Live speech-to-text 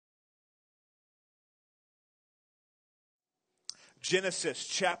Genesis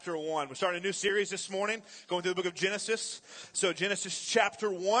chapter 1. We're starting a new series this morning, going through the book of Genesis. So Genesis chapter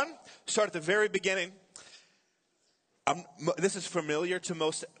 1, start at the very beginning. This is familiar to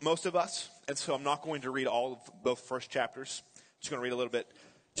most of us, and so I'm not going to read all of both first chapters. I'm just going to read a little bit.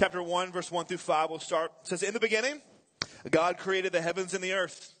 Chapter 1, verse 1 through 5, we'll start. It says, "In the beginning, God created the heavens and the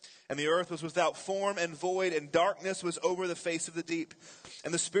earth was without form and void, and darkness was over the face of the deep.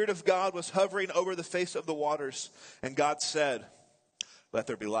 And the Spirit of God was hovering over the face of the waters. And God said, 'Let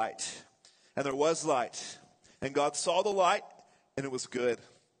there be light.' And there was light. And God saw the light, and it was good.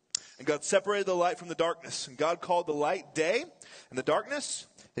 And God separated the light from the darkness. And God called the light day, and the darkness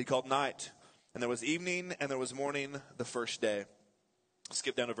he called night. And there was evening, and there was morning the first day."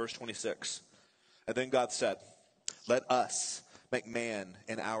 Skip down to verse 26. "And then God said, 'Let us make man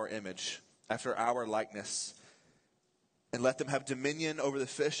in our image, after our likeness. And let them have dominion over the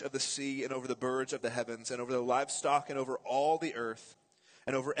fish of the sea, and over the birds of the heavens, and over the livestock, and over all the earth,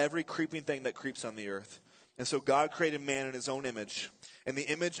 and over every creeping thing that creeps on the earth.' And so God created man in his own image. In the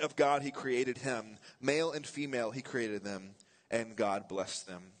image of God he created him. Male and female he created them. And God blessed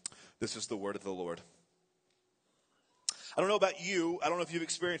them." This is the word of the Lord. I don't know about you, I don't know if you've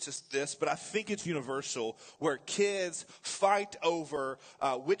experienced this, but I think it's universal where kids fight over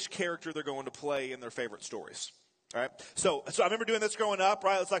which character they're going to play in their favorite stories. All right. So I remember doing this growing up,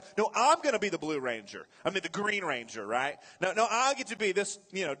 right? It's like, no, I'm going to be the Blue Ranger. I mean, the Green Ranger, right? No, I get to be this,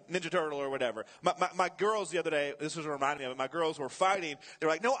 Ninja Turtle or whatever. My girls the other day, this was reminding me of it, my girls were fighting. They're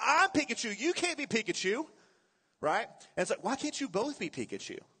like, "No, I'm Pikachu. You can't be Pikachu." Right? And it's like, why can't you both be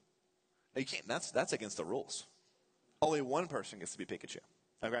Pikachu? No, you can't. That's against the rules. Only one person gets to be Pikachu.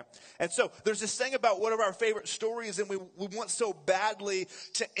 Okay? And so there's this thing about what are our favorite stories, and we want so badly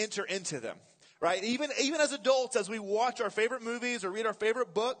to enter into them. Right? Even as adults, as we watch our favorite movies or read our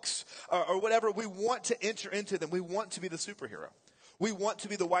favorite books or whatever, we want to enter into them. We want to be the superhero. We want to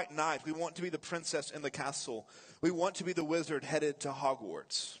be the white knight. We want to be the princess in the castle. We want to be the wizard headed to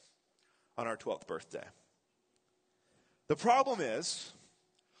Hogwarts on our 12th birthday. The problem is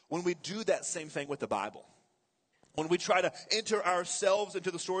when we do that same thing with the Bible. When we try to enter ourselves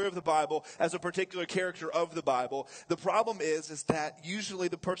into the story of the Bible as a particular character of the Bible, the problem is that usually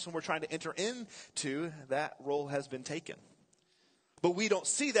the person we're trying to enter into, that role has been taken. But we don't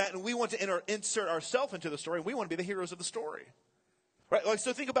see that, and we want to insert ourselves into the story, and we want to be the heroes of the story. Right? Like,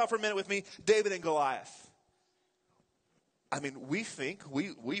 so think about for a minute with me, David and Goliath. I mean, we think,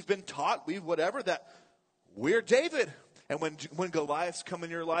 we've been taught, that we're David. And when Goliaths come in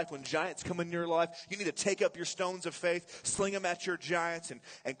your life, when giants come in your life, you need to take up your stones of faith, sling them at your giants,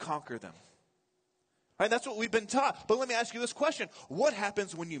 and conquer them. Right? That's what we've been taught. But let me ask you this question. What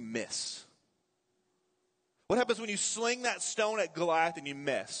happens when you miss? What happens when you sling that stone at Goliath and you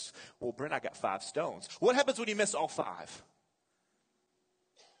miss? Well, Brent, I got 5 stones. What happens when you miss all 5?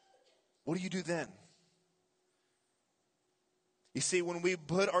 What do you do then? You see, when we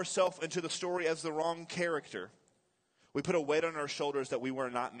put ourselves into the story as the wrong character, we put a weight on our shoulders that we were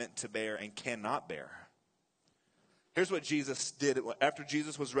not meant to bear and cannot bear. Here's what Jesus did. After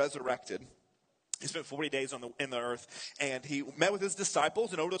Jesus was resurrected, he spent 40 days in the earth, and he met with his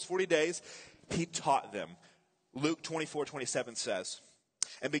disciples, and over those 40 days, he taught them. Luke 24:27 says,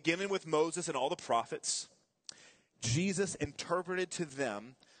 "And beginning with Moses and all the prophets, Jesus interpreted to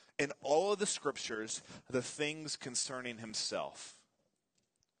them in all of the scriptures the things concerning himself."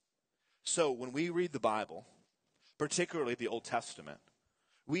 So when we read the Bible, particularly the Old Testament,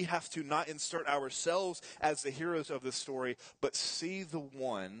 we have to not insert ourselves as the heroes of the story, but see the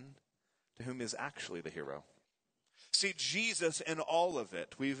one to whom is actually the hero. See Jesus in all of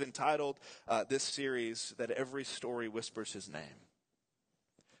it. We've entitled this series that every story whispers his name.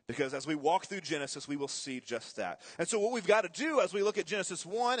 Because as we walk through Genesis, we will see just that. And so what we've got to do as we look at Genesis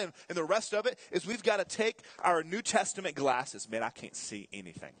 1 and the rest of it is we've got to take our New Testament glasses. Man, I can't see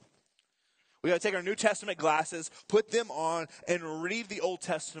anything. We got to take our New Testament glasses, put them on, and read the Old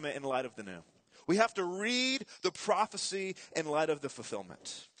Testament in light of the New. We have to read the prophecy in light of the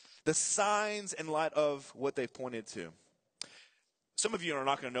fulfillment, the signs in light of what they pointed to. Some of you are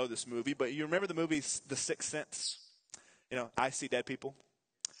not going to know this movie, but you remember the movie The Sixth Sense? I see dead people.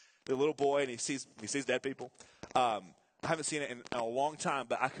 The little boy, and he sees dead people. I haven't seen it in a long time,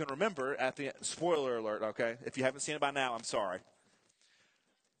 but I can remember at the end, spoiler alert, okay? If you haven't seen it by now, I'm sorry.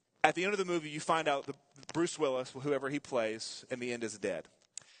 At the end of the movie, you find out that Bruce Willis, whoever he plays, in the end is dead.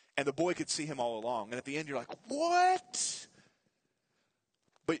 And the boy could see him all along. And at the end, you're like, what?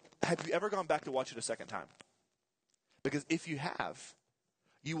 But have you ever gone back to watch it a second time? Because if you have,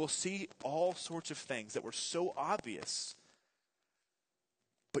 you will see all sorts of things that were so obvious,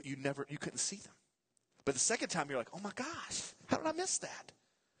 but you couldn't see them. But the second time, you're like, oh my gosh, How did I miss that?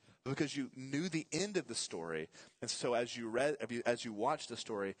 Because you knew the end of the story. And so as you watched the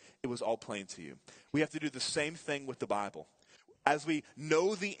story, it was all plain to you. We have to do the same thing with the Bible. As we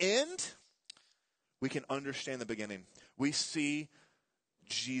know the end, we can understand the beginning. We see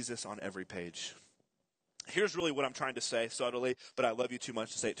Jesus on every page. Here's really what I'm trying to say subtly, but I love you too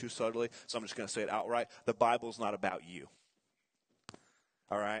much to say it too subtly, so I'm just going to say it outright. The Bible's not about you.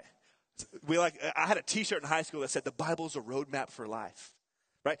 All right? I had a t-shirt in high school that said the Bible's a roadmap for life.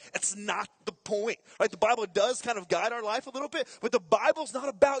 Right? It's not the point. Right? The Bible does kind of guide our life a little bit, but the Bible's not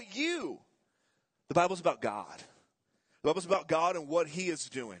about you. The Bible's about God. The Bible's about God and what he is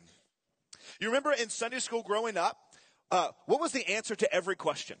doing. You remember in Sunday school growing up, what was the answer to every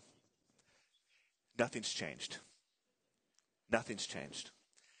question? Nothing's changed. Nothing's changed.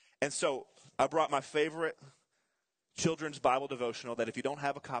 And so I brought my favorite children's Bible devotional that if you don't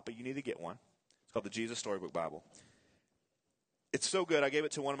have a copy, you need to get one. It's called the Jesus Storybook Bible. It's so good. I gave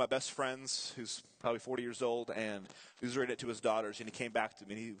it to one of my best friends who's probably 40 years old, and he was reading it to his daughters, and he came back to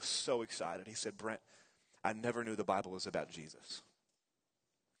me, and he was so excited. He said, Brent, I never knew the Bible was about Jesus.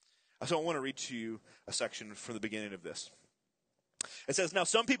 So I want to read to you a section from the beginning of this. It says, now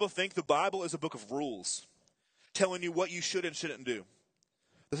some people think the Bible is a book of rules, telling you what you should and shouldn't do.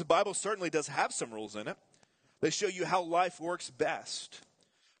 The Bible certainly does have some rules in it. They show you how life works best.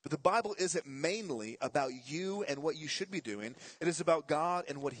 But the Bible isn't mainly about you and what you should be doing. It is about God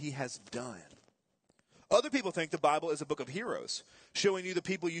and what he has done. Other people think the Bible is a book of heroes, showing you the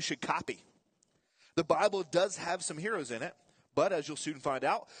people you should copy. The Bible does have some heroes in it, but as you'll soon find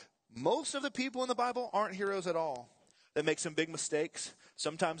out, most of the people in the Bible aren't heroes at all. They make some big mistakes,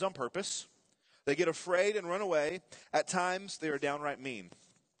 sometimes on purpose. They get afraid and run away. At times, they are downright mean.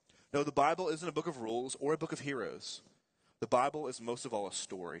 No, the Bible isn't a book of rules or a book of heroes. The Bible is most of all a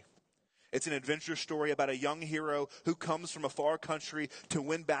story. It's an adventure story about a young hero who comes from a far country to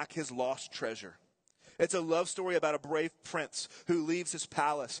win back his lost treasure. It's a love story about a brave prince who leaves his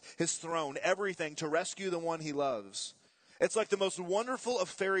palace, his throne, everything to rescue the one he loves. It's like the most wonderful of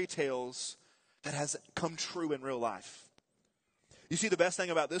fairy tales that has come true in real life. You see, the best thing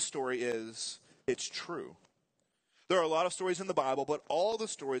about this story is it's true. There are a lot of stories in the Bible, but all the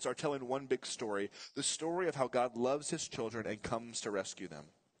stories are telling one big story, the story of how God loves his children and comes to rescue them.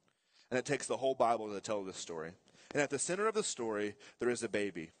 And it takes the whole Bible to tell this story. And at the center of the story, there is a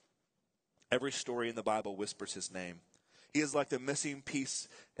baby. Every story in the Bible whispers his name. He is like the missing piece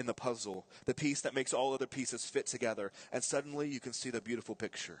in the puzzle, the piece that makes all other pieces fit together. And suddenly you can see the beautiful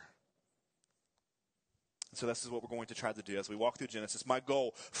picture. So this is what we're going to try to do as we walk through Genesis. My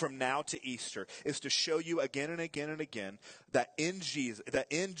goal from now to Easter is to show you again and again and again that in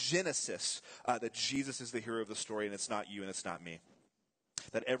Genesis, that Jesus is the hero of the story, and it's not you and it's not me.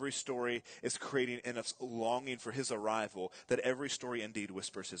 That every story is creating in us longing for his arrival, that every story indeed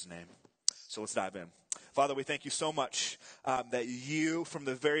whispers his name. So let's dive in. Father, we thank you so much that you from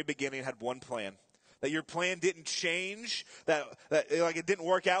the very beginning had one plan. That your plan didn't change, that like it didn't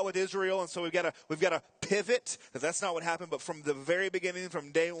work out with Israel, and so we've got to pivot. That's not what happened. But from the very beginning,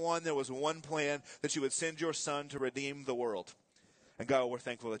 from day one, there was one plan that you would send your son to redeem the world. And God, we're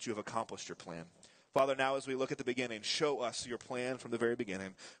thankful that you have accomplished your plan. Father, now as we look at the beginning, show us your plan from the very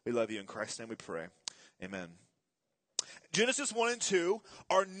beginning. We love you. In Christ's name we pray. Amen. Genesis 1 and 2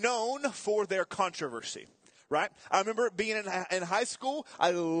 are known for their controversy. Right? I remember being in high school,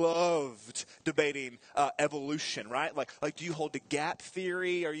 I loved debating evolution, right? Like, do you hold the gap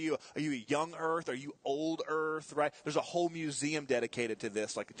theory? Are you a young Earth? Are you old Earth, right? There's a whole museum dedicated to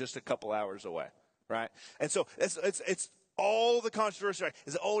this, like just a couple hours away, right? And so it's all the controversy, right?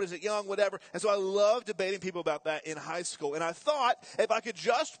 Is it old? Is it young? Whatever. And so I loved debating people about that in high school. And I thought if I could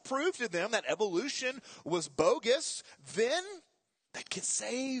just prove to them that evolution was bogus, then they'd get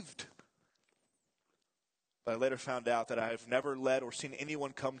saved. But I later found out that I've never led or seen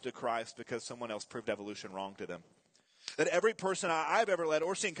anyone come to Christ because someone else proved evolution wrong to them. That every person I've ever led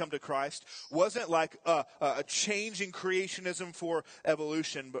or seen come to Christ wasn't like a change in creationism for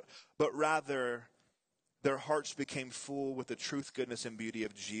evolution, but rather their hearts became full with the truth, goodness, and beauty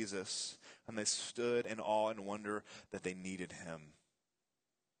of Jesus, and they stood in awe and wonder that they needed him.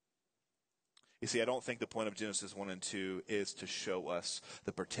 You see, I don't think the point of Genesis 1 and 2 is to show us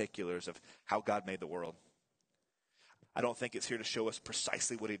the particulars of how God made the world. I don't think it's here to show us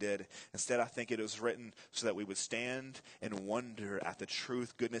precisely what he did. Instead, I think it was written so that we would stand and wonder at the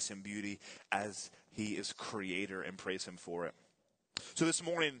truth, goodness, and beauty as he is creator and praise him for it. So this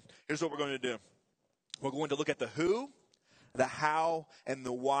morning, here's what we're going to do. We're going to look at the who, the how, and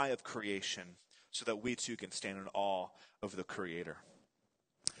the why of creation so that we too can stand in awe of the creator.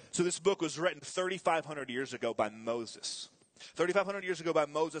 So this book was written 3,500 years ago by Moses. 3,500 years ago by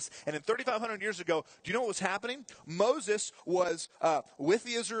Moses. And then 3,500 years ago, do you know what was happening? Moses was with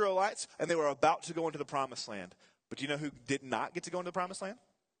the Israelites, and they were about to go into the promised land. But do you know who did not get to go into the promised land?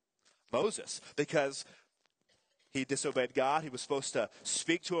 Moses. Because he disobeyed God. He was supposed to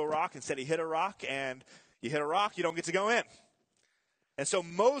speak to a rock. Instead, he hit a rock, and you hit a rock, you don't get to go in. And so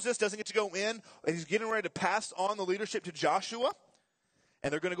Moses doesn't get to go in, and he's getting ready to pass on the leadership to Joshua,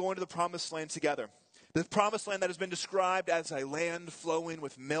 and they're going to go into the promised land together. The promised land that has been described as a land flowing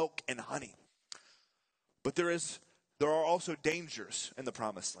with milk and honey. But there are also dangers in the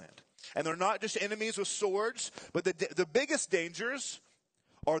promised land. And they're not just enemies with swords, but the biggest dangers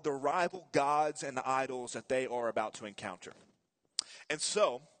are the rival gods and the idols that they are about to encounter. And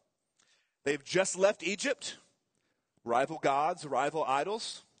so, they've just left Egypt, rival gods, rival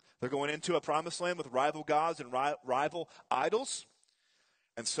idols. They're going into a promised land with rival gods and rival idols.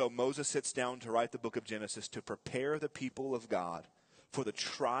 And so Moses sits down to write the book of Genesis to prepare the people of God for the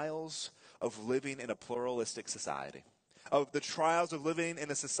trials of living in a pluralistic society, of the trials of living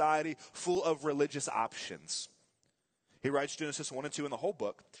in a society full of religious options. He writes Genesis 1 and 2 in the whole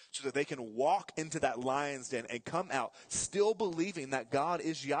book so that they can walk into that lion's den and come out still believing that God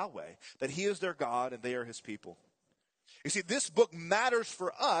is Yahweh, that he is their God and they are his people. You see, this book matters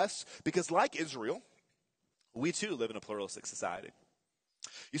for us because, like Israel, we too live in a pluralistic society.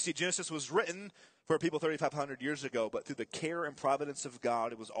 You see, Genesis was written for people 3,500 years ago, but through the care and providence of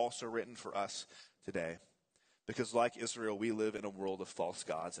God, it was also written for us today. Because like Israel, we live in a world of false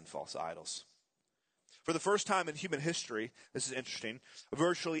gods and false idols. For the first time in human history, this is interesting,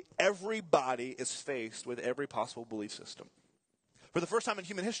 virtually everybody is faced with every possible belief system. For the first time in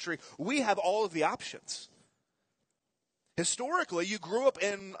human history, we have all of the options. Historically, you grew up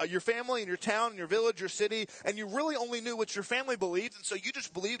in your family, in your town, in your village, your city, and you really only knew what your family believed, and so you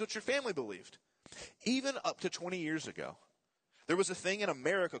just believed what your family believed. Even up to 20 years ago, there was a thing in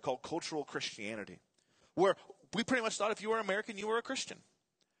America called cultural Christianity, where we pretty much thought if you were American, you were a Christian.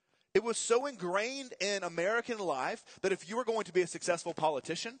 It was so ingrained in American life that if you were going to be a successful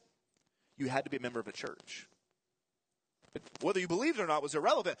politician, you had to be a member of a church. Whether you believed it or not was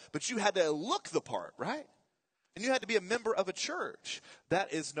irrelevant, but you had to look the part, right? And you had to be a member of a church.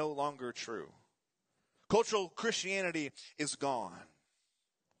 That is no longer true. Cultural Christianity is gone.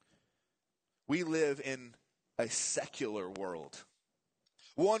 We live in a secular world.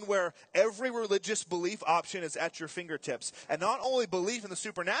 One where every religious belief option is at your fingertips. And not only belief in the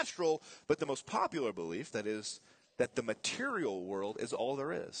supernatural, but the most popular belief, that is, that the material world is all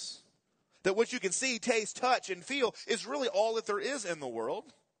there is. That what you can see, taste, touch, and feel is really all that there is in the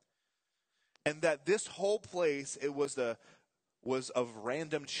world. And that this whole place, it was of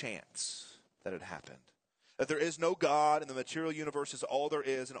random chance that it happened. That there is no God and the material universe is all there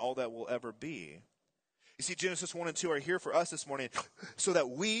is and all that will ever be. You see, Genesis 1 and 2 are here for us this morning so that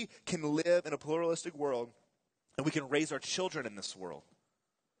we can live in a pluralistic world and we can raise our children in this world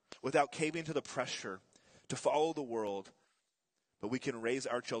without caving to the pressure to follow the world, but we can raise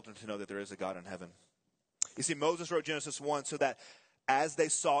our children to know that there is a God in heaven. You see, Moses wrote Genesis 1 so that as they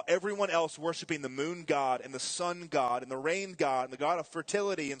saw everyone else worshiping the moon god and the sun god and the rain god and the god of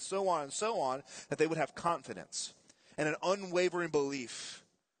fertility and so on, that they would have confidence and an unwavering belief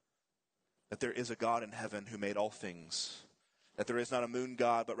that there is a God in heaven who made all things, that there is not a moon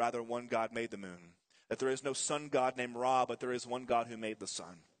god, but rather one God made the moon, that there is no sun god named Ra, but there is one God who made the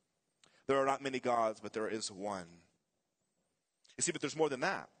sun. There are not many gods, but there is one. You see, but there's more than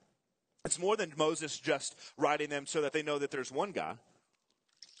that. It's more than Moses just writing them so that they know that there's one God.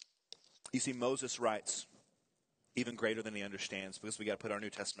 You see, Moses writes even greater than he understands because we got to put our New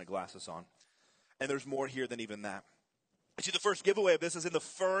Testament glasses on. And there's more here than even that. You see, the first giveaway of this is in the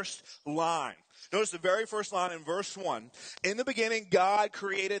first line. Notice the very first line in verse 1. In the beginning, God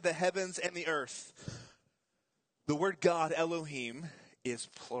created the heavens and the earth. The word God, Elohim, is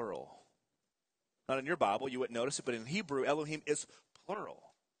plural. Not in your Bible, you wouldn't notice it, but in Hebrew, Elohim is plural.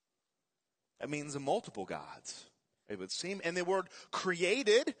 That means multiple gods, it would seem. And the word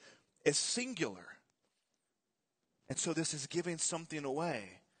created is singular. And so this is giving something away.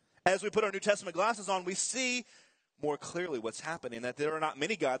 As we put our New Testament glasses on, we see more clearly what's happening, that there are not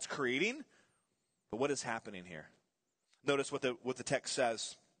many gods creating, but what is happening here? Notice what the text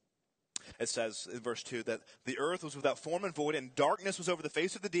says. It says in verse 2 that the earth was without form and void, and darkness was over the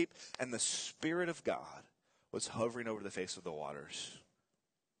face of the deep, and the Spirit of God was hovering over the face of the waters.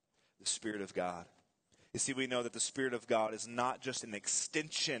 The Spirit of God. You see, we know that the Spirit of God is not just an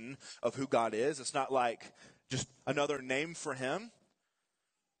extension of who God is. It's not like just another name for him.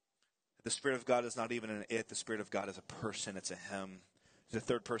 The Spirit of God is not even an it. The Spirit of God is a person. It's a him. He's the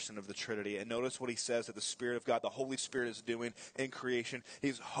third person of the Trinity. And notice what he says that the Spirit of God, the Holy Spirit, is doing in creation.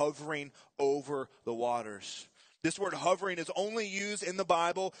 He's hovering over the waters. This word hovering is only used in the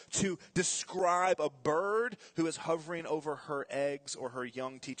Bible to describe a bird who is hovering over her eggs or her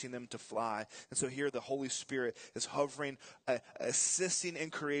young, teaching them to fly. And so here the Holy Spirit is hovering, assisting in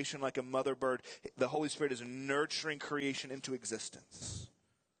creation like a mother bird. The Holy Spirit is nurturing creation into existence.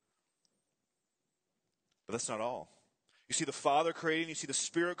 But that's not all. You see the Father creating, you see the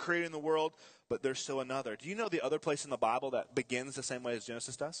Spirit creating the world, but there's still another. Do you know the other place in the Bible that begins the same way as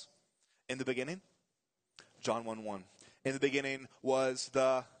Genesis does? In the beginning? John 1:1. In the beginning was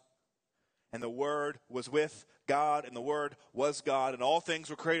and the Word was with God, and the Word was God, and all things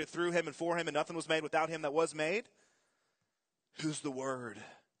were created through him and for him, and nothing was made without him that was made. Who's the Word?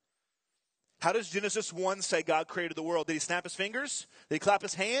 How does Genesis 1 say God created the world? Did he snap his fingers? Did he clap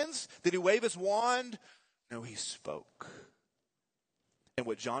his hands? Did he wave his wand? No, he spoke. And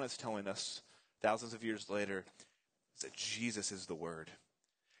what John is telling us thousands of years later is that Jesus is the Word.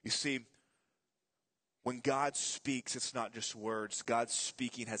 You see, when God speaks, it's not just words. God's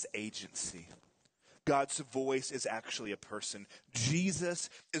speaking has agency. God's voice is actually a person. Jesus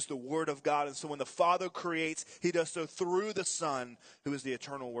is the Word of God. And so when the Father creates, he does so through the Son, who is the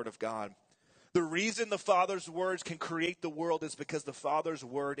eternal Word of God. The reason the Father's words can create the world is because the Father's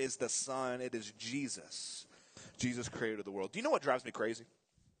word is the Son. It is Jesus. Jesus created the world. Do you know what drives me crazy?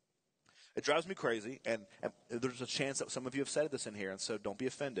 It drives me crazy, and there's a chance that some of you have said this in here, and so don't be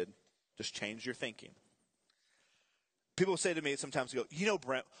offended. Just change your thinking. People say to me sometimes, go, you know,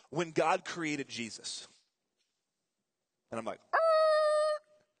 Brent, when God created Jesus, and I'm like,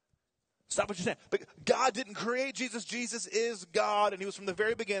 stop what you're saying. But God didn't create Jesus. Jesus is God, and he was from the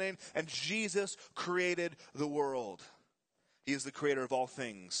very beginning, and Jesus created the world. He is the creator of all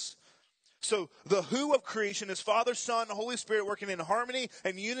things. So the who of creation is Father, Son, Holy Spirit working in harmony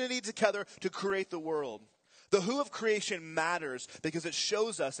and unity together to create the world. The who of creation matters because it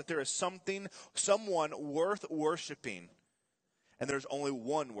shows us that there is someone worth worshiping, and there's only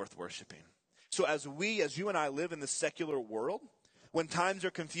one worth worshiping. So as you and I live in this secular world, when times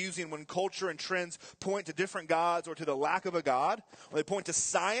are confusing, when culture and trends point to different gods or to the lack of a God, when they point to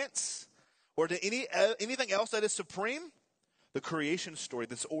science or to anything else that is supreme, the creation story,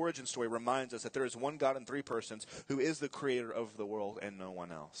 this origin story, reminds us that there is one God in three persons who is the creator of the world and no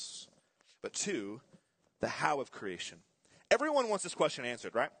one else. But two, the how of creation. Everyone wants this question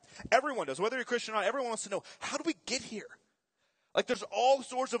answered, right? Everyone does. Whether you're Christian or not, everyone wants to know, how do we get here? Like there's all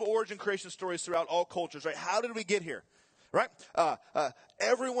sorts of origin creation stories throughout all cultures, right? How did we get here? Right?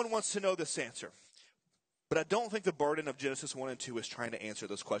 Everyone wants to know this answer. But I don't think the burden of Genesis 1 and 2 is trying to answer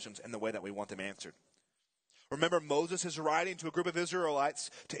those questions in the way that we want them answered. Remember, Moses is writing to a group of Israelites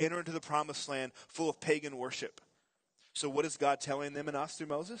to enter into the promised land full of pagan worship. So what is God telling them and us through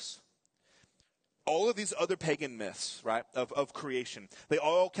Moses? All of these other pagan myths, right, of creation, they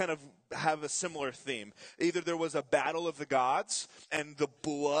all kind of have a similar theme. Either there was a battle of the gods and the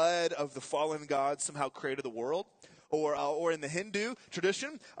blood of the fallen gods somehow created the world. Or in the Hindu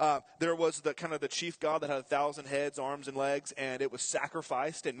tradition, there was the chief god that had 1,000 heads, arms, and legs, and it was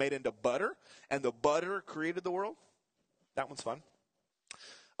sacrificed and made into butter, and the butter created the world. That one's fun.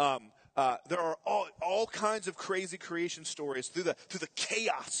 There are all kinds of crazy creation stories through the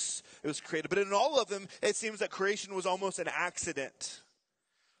chaos it was created. But in all of them, it seems that creation was almost an accident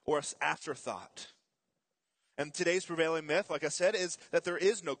or an afterthought. And today's prevailing myth, like I said, is that there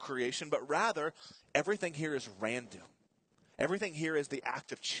is no creation, but rather everything here is random. Everything here is the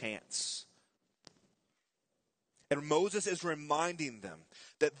act of chance. And Moses is reminding them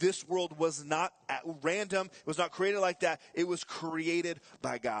that this world was not random. It was not created like that. It was created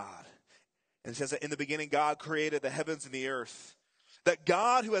by God. And it says that in the beginning, God created the heavens and the earth. That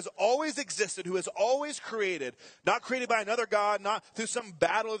God, who has always existed, who has always created, not created by another God, not through some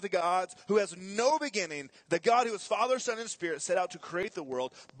battle of the gods, who has no beginning, the God who is Father, Son, and Spirit set out to create the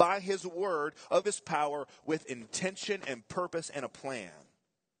world by his word of his power with intention and purpose and a plan.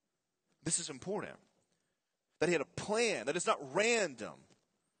 This is important. That he had a plan, that it's not random.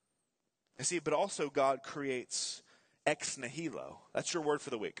 You see, but also God creates ex nihilo. That's your word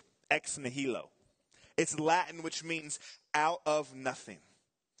for the week. Ex nihilo. It's Latin, which means out of nothing.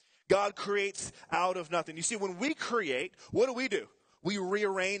 God creates out of nothing. You see, when we create, what do? We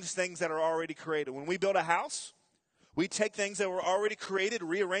rearrange things that are already created. When we build a house, we take things that were already created,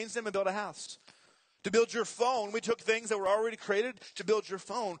 rearrange them, and build a house. To build your phone, we took things that were already created to build your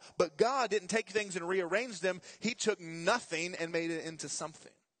phone. But God didn't take things and rearrange them. He took nothing and made it into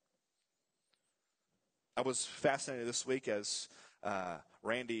something. I was fascinated this week as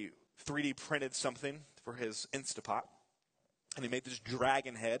Randy 3D printed something for his Instapot. And he made this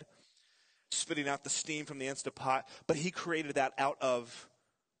dragon head, spitting out the steam from the Instant Pot. But he created that out of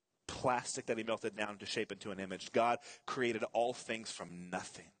plastic that he melted down to shape into an image. God created all things from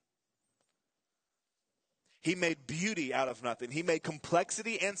nothing. He made beauty out of nothing. He made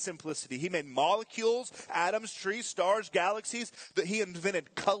complexity and simplicity. He made molecules, atoms, trees, stars, galaxies. That he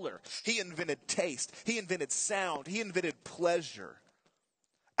invented color. He invented taste. He invented sound. He invented pleasure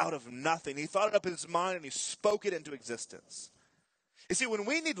out of nothing. He thought it up in his mind and he spoke it into existence. You see, when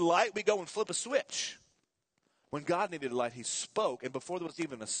we need light, we go and flip a switch. When God needed light, he spoke. And before there was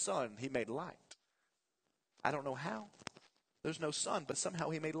even a sun, he made light. I don't know how. There's no sun, but somehow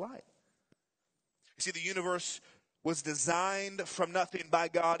he made light. You see, the universe was designed from nothing by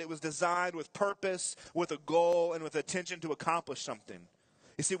God. It was designed with purpose, with a goal, and with intention to accomplish something.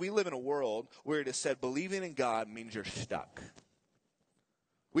 You see, we live in a world where it is said believing in God means you're stuck.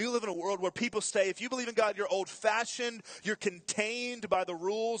 We live in a world where people say, if you believe in God, you're old-fashioned, you're contained by the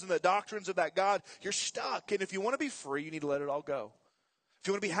rules and the doctrines of that God, you're stuck. And if you want to be free, you need to let it all go. If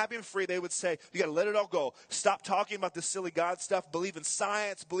you want to be happy and free, they would say, you got to let it all go. Stop talking about this silly God stuff. Believe in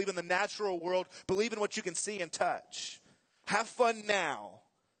science. Believe in the natural world. Believe in what you can see and touch. Have fun now.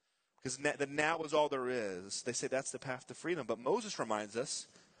 Because the now is all there is. They say that's the path to freedom. But Moses reminds us,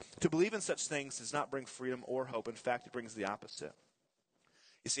 to believe in such things does not bring freedom or hope. In fact, it brings the opposite.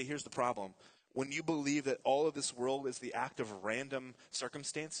 You see, here's the problem. When you believe that all of this world is the act of random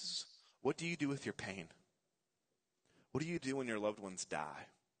circumstances, what do you do with your pain? What do you do when your loved ones die?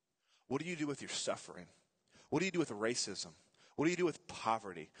 What do you do with your suffering? What do you do with racism? What do you do with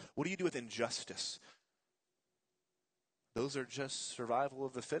poverty? What do you do with injustice? Those are just survival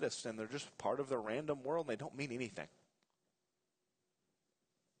of the fittest, and they're just part of the random world, and they don't mean anything.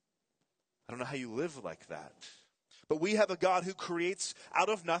 I don't know how you live like that. But we have a God who creates out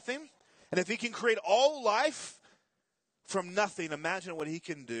of nothing, and if he can create all life from nothing, imagine what he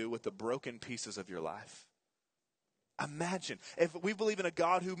can do with the broken pieces of your life. Imagine, if we believe in a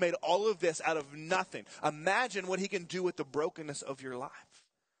God who made all of this out of nothing, imagine what he can do with the brokenness of your life.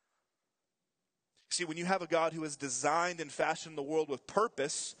 See, when you have a God who has designed and fashioned the world with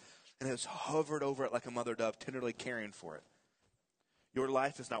purpose and has hovered over it like a mother dove, tenderly caring for it, your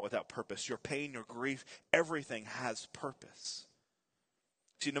life is not without purpose. Your pain, your grief, everything has purpose.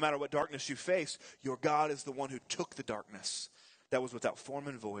 See, no matter what darkness you face, your God is the one who took the darkness that was without form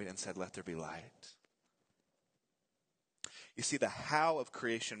and void and said, let there be light. You see, the how of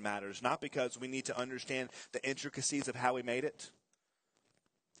creation matters, not because we need to understand the intricacies of how he made it.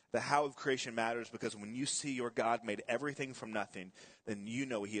 The how of creation matters because when you see your God made everything from nothing, then you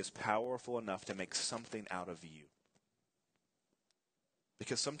know he is powerful enough to make something out of you.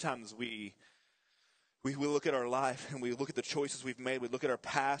 Because sometimes we look at our life and we look at the choices we've made. We look at our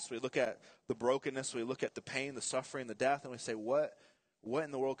past. We look at the brokenness. We look at the pain, the suffering, the death. And we say, what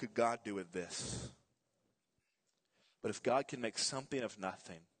in the world could God do with this? But if God can make something of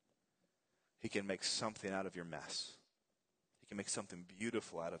nothing, he can make something out of your mess. He can make something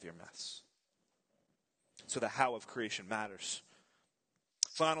beautiful out of your mess. So the how of creation matters.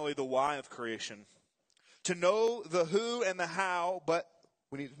 Finally, the why of creation. To know the who and the how, but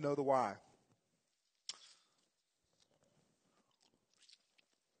we need to know the why.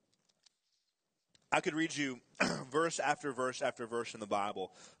 I could read you verse after verse after verse in the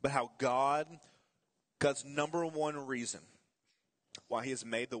Bible, but how God's number one reason why he has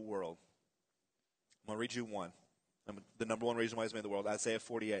made the world. I'm going to read you one. The number one reason why he's made the world. Isaiah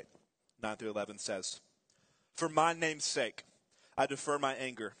 48, 9 through 11 says, for my name's sake, I defer my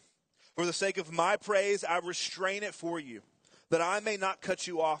anger. For the sake of my praise, I restrain it for you, that I may not cut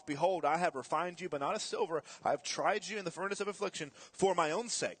you off. Behold, I have refined you, but not as silver. I have tried you in the furnace of affliction for my own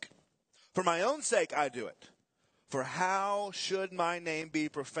sake. For my own sake I do it. For how should my name be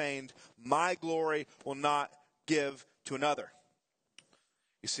profaned? My glory will not give to another.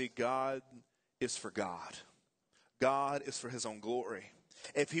 You see, God is for God. God is for his own glory.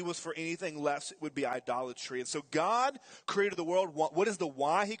 If he was for anything less, it would be idolatry. And so God created the world. What is the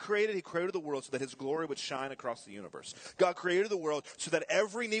why he created? He created the world so that his glory would shine across the universe. God created the world so that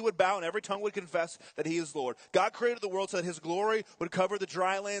every knee would bow and every tongue would confess that he is Lord. God created the world so that his glory would cover the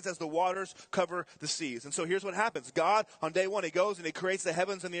dry lands as the waters cover the seas. And so here's what happens. God, on day one, he goes and he creates the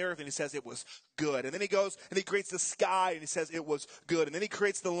heavens and the earth and he says it was good. And then he goes and he creates the sky and he says it was good. And then he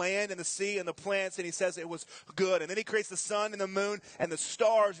creates the land and the sea and the plants and he says it was good. And then he creates the sun and the moon and the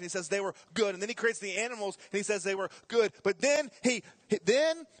stars and he says they were good. And then he creates the animals and he says they were good. But then he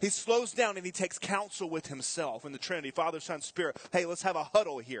slows down and he takes counsel with himself in the Trinity, Father, Son, Spirit. Hey, let's have a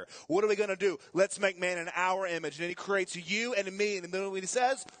huddle here. What are we going to do? Let's make man in our image. And then he creates you and me. And then he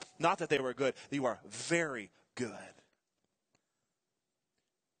says, not that they were good, you are very good.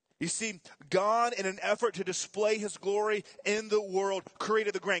 You see, God, in an effort to display his glory in the world,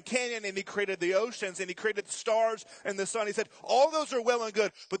 created the Grand Canyon, and he created the oceans, and he created the stars and the sun. He said, all those are well and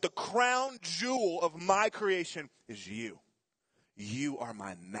good, but the crown jewel of my creation is you. You are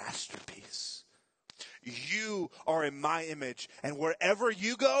my masterpiece. You are in my image, and wherever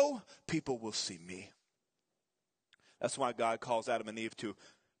you go, people will see me. That's why God calls Adam and Eve to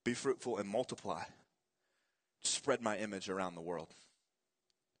be fruitful and multiply. Spread my image around the world.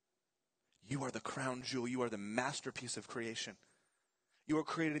 You are the crown jewel. You are the masterpiece of creation. You are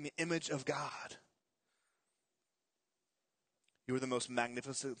created in the image of God. You are the most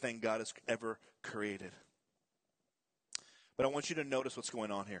magnificent thing God has ever created. But I want you to notice what's going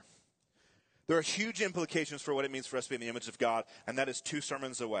on here. There are huge implications for what it means for us to be in the image of God, and that is 2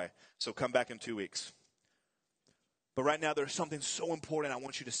 sermons away. So come back in 2 weeks. But right now, there's something so important I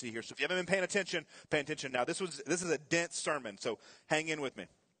want you to see here. So if you haven't been paying attention, pay attention now. This is a dense sermon, so hang in with me.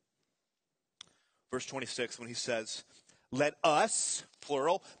 Verse 26, when he says, let us,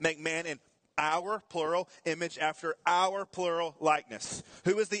 plural, make man in our, plural, image after our, plural, likeness.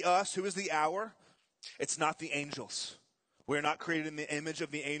 Who is the us? Who is the our? It's not the angels. We're not created in the image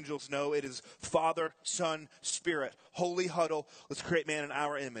of the angels. No, it is Father, Son, Spirit. Holy huddle. Let's create man in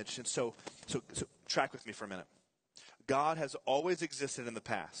our image. And so track with me for a minute. God has always existed in the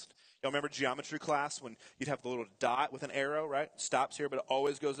past. Y'all remember geometry class when you'd have the little dot with an arrow, right? Stops here, but it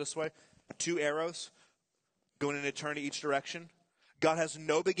always goes this way. 2 arrows going in eternity each direction. God has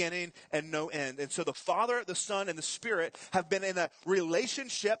no beginning and no end. And so the Father, the Son, and the Spirit have been in a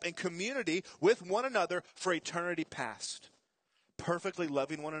relationship and community with one another for eternity past. Perfectly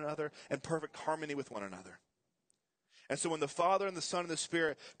loving one another and perfect harmony with one another. And so when the Father and the Son and the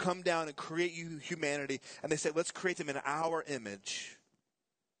Spirit come down and create humanity, and they say, let's create them in our image.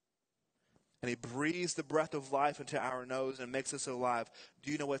 And he breathes the breath of life into our nose and makes us alive.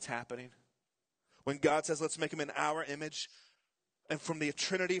 Do you know what's happening? When God says, let's make them in our image, and from the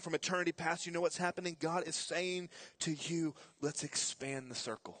Trinity, from eternity past, you know what's happening? God is saying to you, let's expand the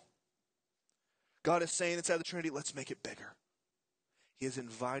circle. God is saying inside the Trinity, let's make it bigger. He is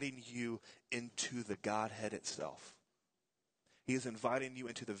inviting you into the Godhead itself. He is inviting you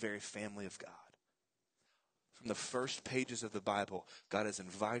into the very family of God. From the first pages of the Bible, God is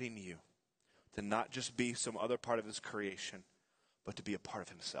inviting you to not just be some other part of his creation, but to be a part of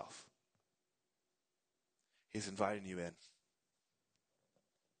himself. He's inviting you in.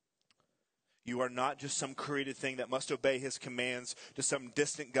 You are not just some created thing that must obey his commands to some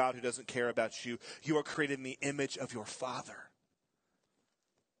distant God who doesn't care about you. You are created in the image of your Father.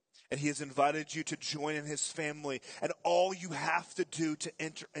 And he has invited you to join in his family. And all you have to do to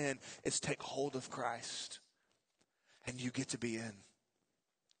enter in is take hold of Christ. And you get to be in.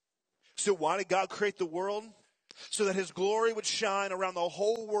 So why did God create the world? So that his glory would shine around the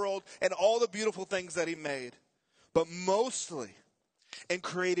whole world and all the beautiful things that he made. But mostly in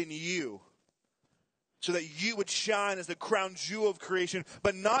creating you. So that you would shine as the crown jewel of creation.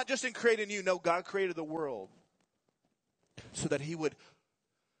 But not just in creating you. No, God created the world. So that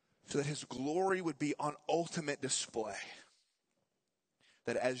his glory would be on ultimate display.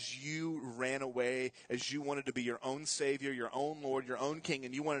 That as you ran away, as you wanted to be your own Savior, your own Lord, your own King,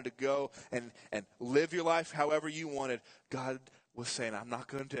 and you wanted to go and live your life however you wanted, God was saying, I'm not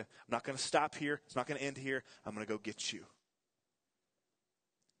going to stop here. It's not going to end here. I'm going to go get you.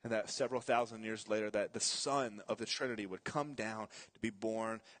 And that several thousand years later, that the Son of the Trinity would come down to be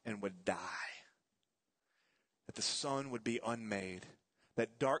born and would die. That the Son would be unmade.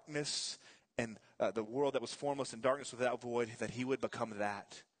 That darkness and the world that was formless in darkness without void, that he would become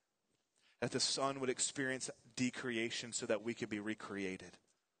that. That the Son would experience decreation so that we could be recreated.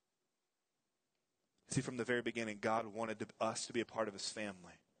 See, from the very beginning, God wanted us to be a part of his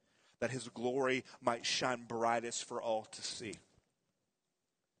family. That his glory might shine brightest for all to see.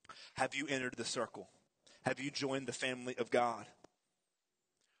 Have you entered the circle? Have you joined the family of God?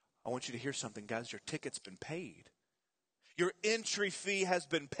 I want you to hear something, guys. Your ticket's been paid. Your entry fee has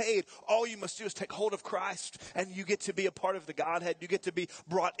been paid. All you must do is take hold of Christ, and you get to be a part of the Godhead. You get to be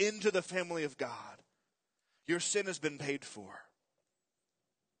brought into the family of God. Your sin has been paid for.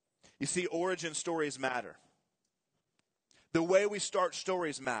 You see, origin stories matter. The way we start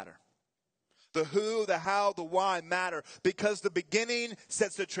stories matter. The who, the how, the why matter, because the beginning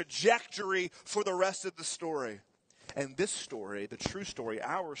sets the trajectory for the rest of the story. And this story, the true story,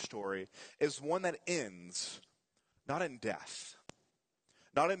 our story, is one that ends not in death,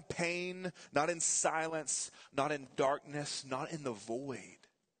 not in pain, not in silence, not in darkness, not in the void.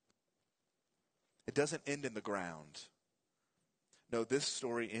 It doesn't end in the ground. No, this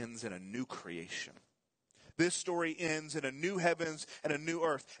story ends in a new creation. this story ends in a new heavens and a new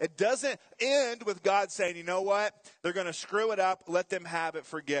earth. It doesn't end with God saying, you know what? They're going to screw it up. Let them have it.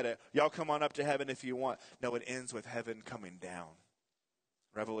 Forget it. Y'all come on up to heaven if you want. No, it ends with heaven coming down.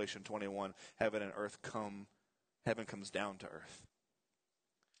 Revelation 21, heaven and earth come. Heaven comes down to earth.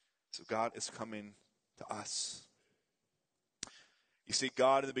 So God is coming to us. You see,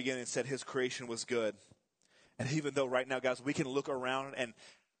 God in the beginning said his creation was good. And even though right now, guys, we can look around and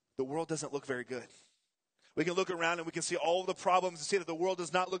the world doesn't look very good. We can look around and we can see all the problems and see that the world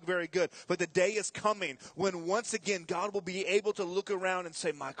does not look very good. But the day is coming when once again, God will be able to look around and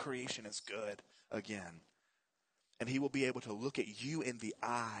say, my creation is good again. And he will be able to look at you in the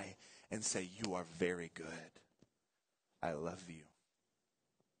eye and say, you are very good. I love you.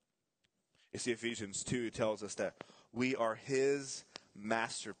 You see, Ephesians 2 tells us that we are his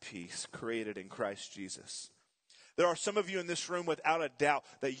masterpiece created in Christ Jesus. There are some of you in this room without a doubt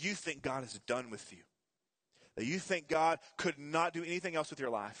that you think God is done with you. That you think God could not do anything else with your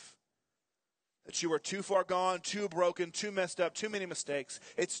life. That you are too far gone, too broken, too messed up, too many mistakes.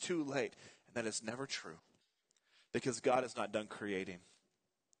 It's too late. And that is never true. Because God is not done creating.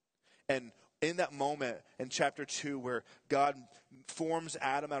 And in that moment in chapter 2 where God forms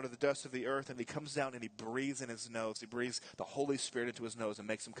Adam out of the dust of the earth and he comes down and he breathes in his nose. He breathes the Holy Spirit into his nose and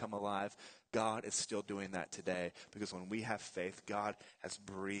makes him come alive. God is still doing that today because when we have faith, God has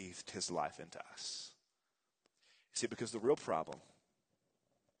breathed his life into us. See, because the real problem,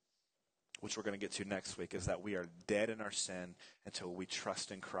 which we're going to get to next week, is that we are dead in our sin until we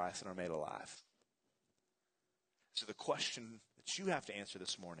trust in Christ and are made alive. So the question that you have to answer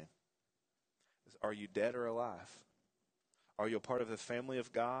this morning is, are you dead or alive? Are you a part of the family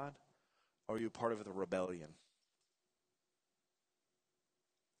of God? Or are you a part of the rebellion?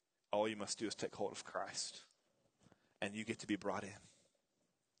 All you must do is take hold of Christ. And you get to be brought in.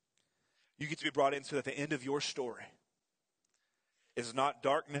 You get to be brought in so that the end of your story is not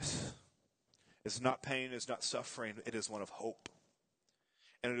darkness, is not pain, is not suffering. It is one of hope.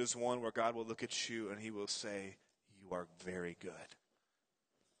 And it is one where God will look at you and he will say, you are very good.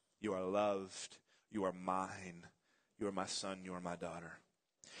 You are loved. You are mine. You are my son. You are my daughter.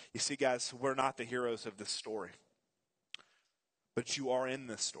 You see, guys, we're not the heroes of this story. But you are in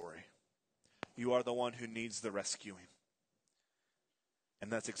this story. You are the one who needs the rescuing. And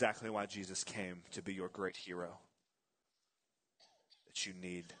that's exactly why Jesus came, to be your great hero that you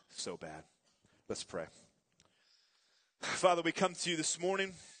need so bad. Let's pray. Father, we come to you this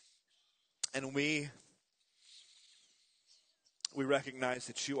morning and we recognize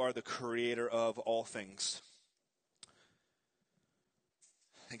that you are the creator of all things.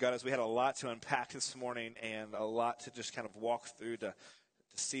 And God, as we had a lot to unpack this morning and a lot to just kind of walk through to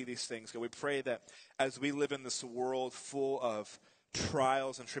see these things, God, we pray that as we live in this world full of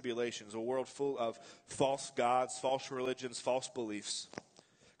trials and tribulations, a world full of false gods, false religions, false beliefs,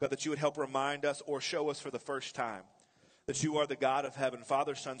 God, that you would help remind us or show us for the first time that you are the God of heaven,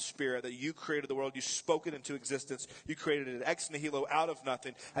 Father, Son, Spirit, that you created the world, you spoke it into existence, you created it ex nihilo, out of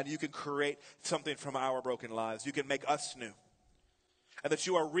nothing, and you can create something from our broken lives. You can make us new. And that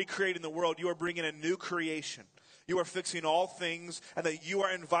you are recreating the world, you are bringing a new creation. You are fixing all things, and that you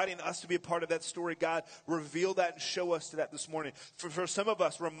are inviting us to be a part of that story. God, reveal that and show us to that this morning. For some of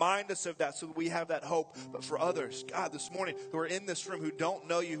us, remind us of that so that we have that hope. But for others, God, this morning, who are in this room, who don't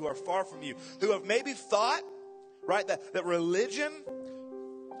know you, who are far from you, who have maybe thought, right, that religion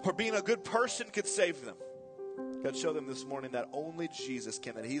or being a good person could save them. God, show them this morning that only Jesus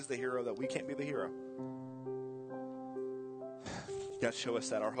can, that he's the hero, that we can't be the hero. God, show us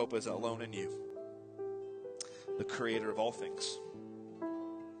that our hope is alone in you, the creator of all things,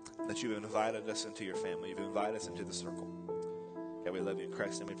 that you've invited us into your family. You've invited us into the circle. God, we love you in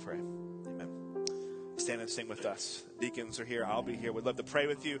Christ's name we pray. Amen. Stand and sing with us. Deacons are here. I'll be here. We'd love to pray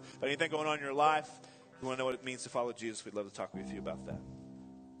with you about anything going on in your life. If you want to know what it means to follow Jesus, we'd love to talk with you about that.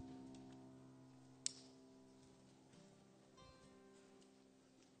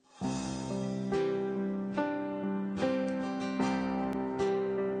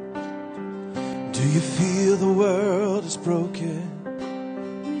 Do you feel the world is broken?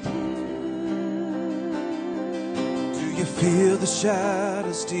 Do you feel the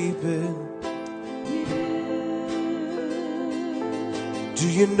shadows deepen? Do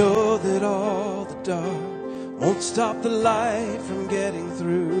you know that all the dark won't stop the light from getting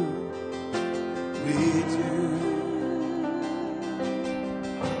through? We do.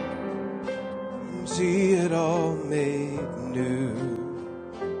 See it all made new.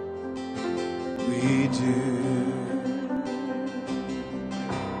 We do.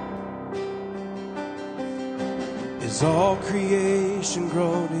 Is all creation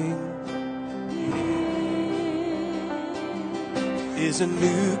groaning? is a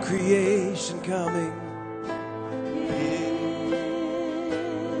new creation coming.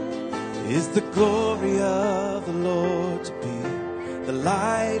 Is the glory of the Lord to be the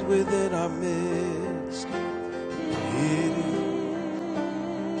light within our midst.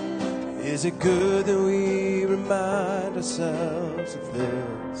 Is it good that we remind ourselves of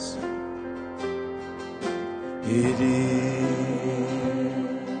this? It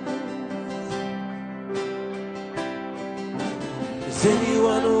is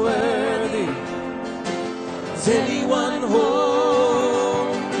anyone worthy? Is anyone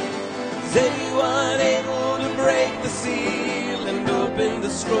whole? Is anyone able to break the seal and open the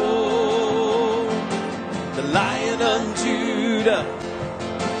scroll? The Lion of Judah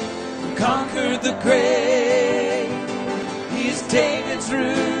conquered the grave. He is David's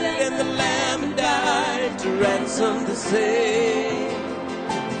root and the Lamb died to ransom the slave.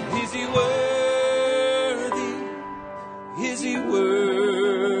 Is he worthy? Is he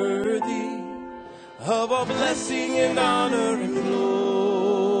worthy of all blessing and honor and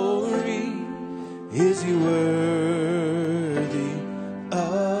glory? Is he worthy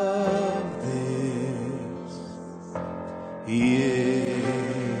of this? He is.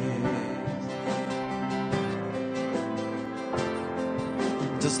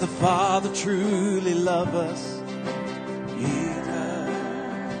 Does the Father truly love us? He does.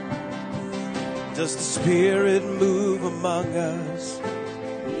 Does the Spirit move among us?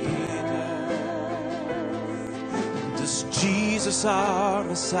 He does. Does Jesus, our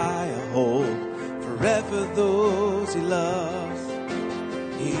Messiah, hold forever those he loves?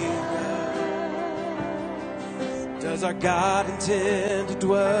 He does. Does our God intend to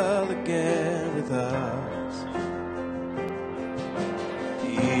dwell again with us?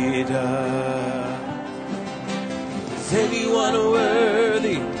 He does. Is anyone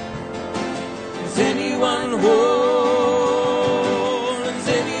worthy? Is anyone whole? Is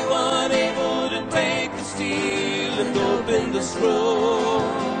anyone able to break the seal and open the scroll?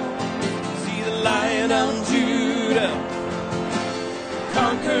 See the Lion of Judah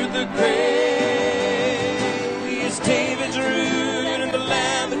conquered the grave. He is David's root and the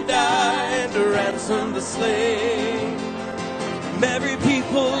Lamb that died to ransom the slave. Every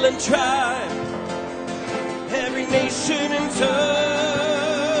people and tribe, every nation and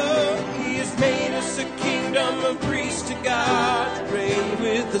tongue, he has made us a kingdom of priests to God, to reign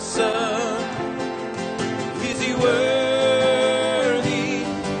with the Son. Is he worthy?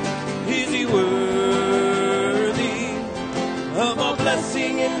 Is he worthy of all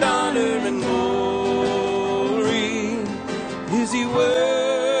blessing and honor and glory? Is he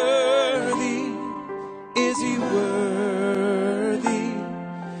worthy? Is he worthy?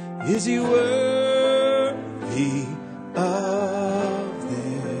 Is he worthy of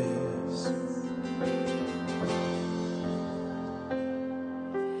this?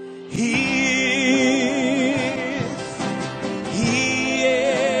 He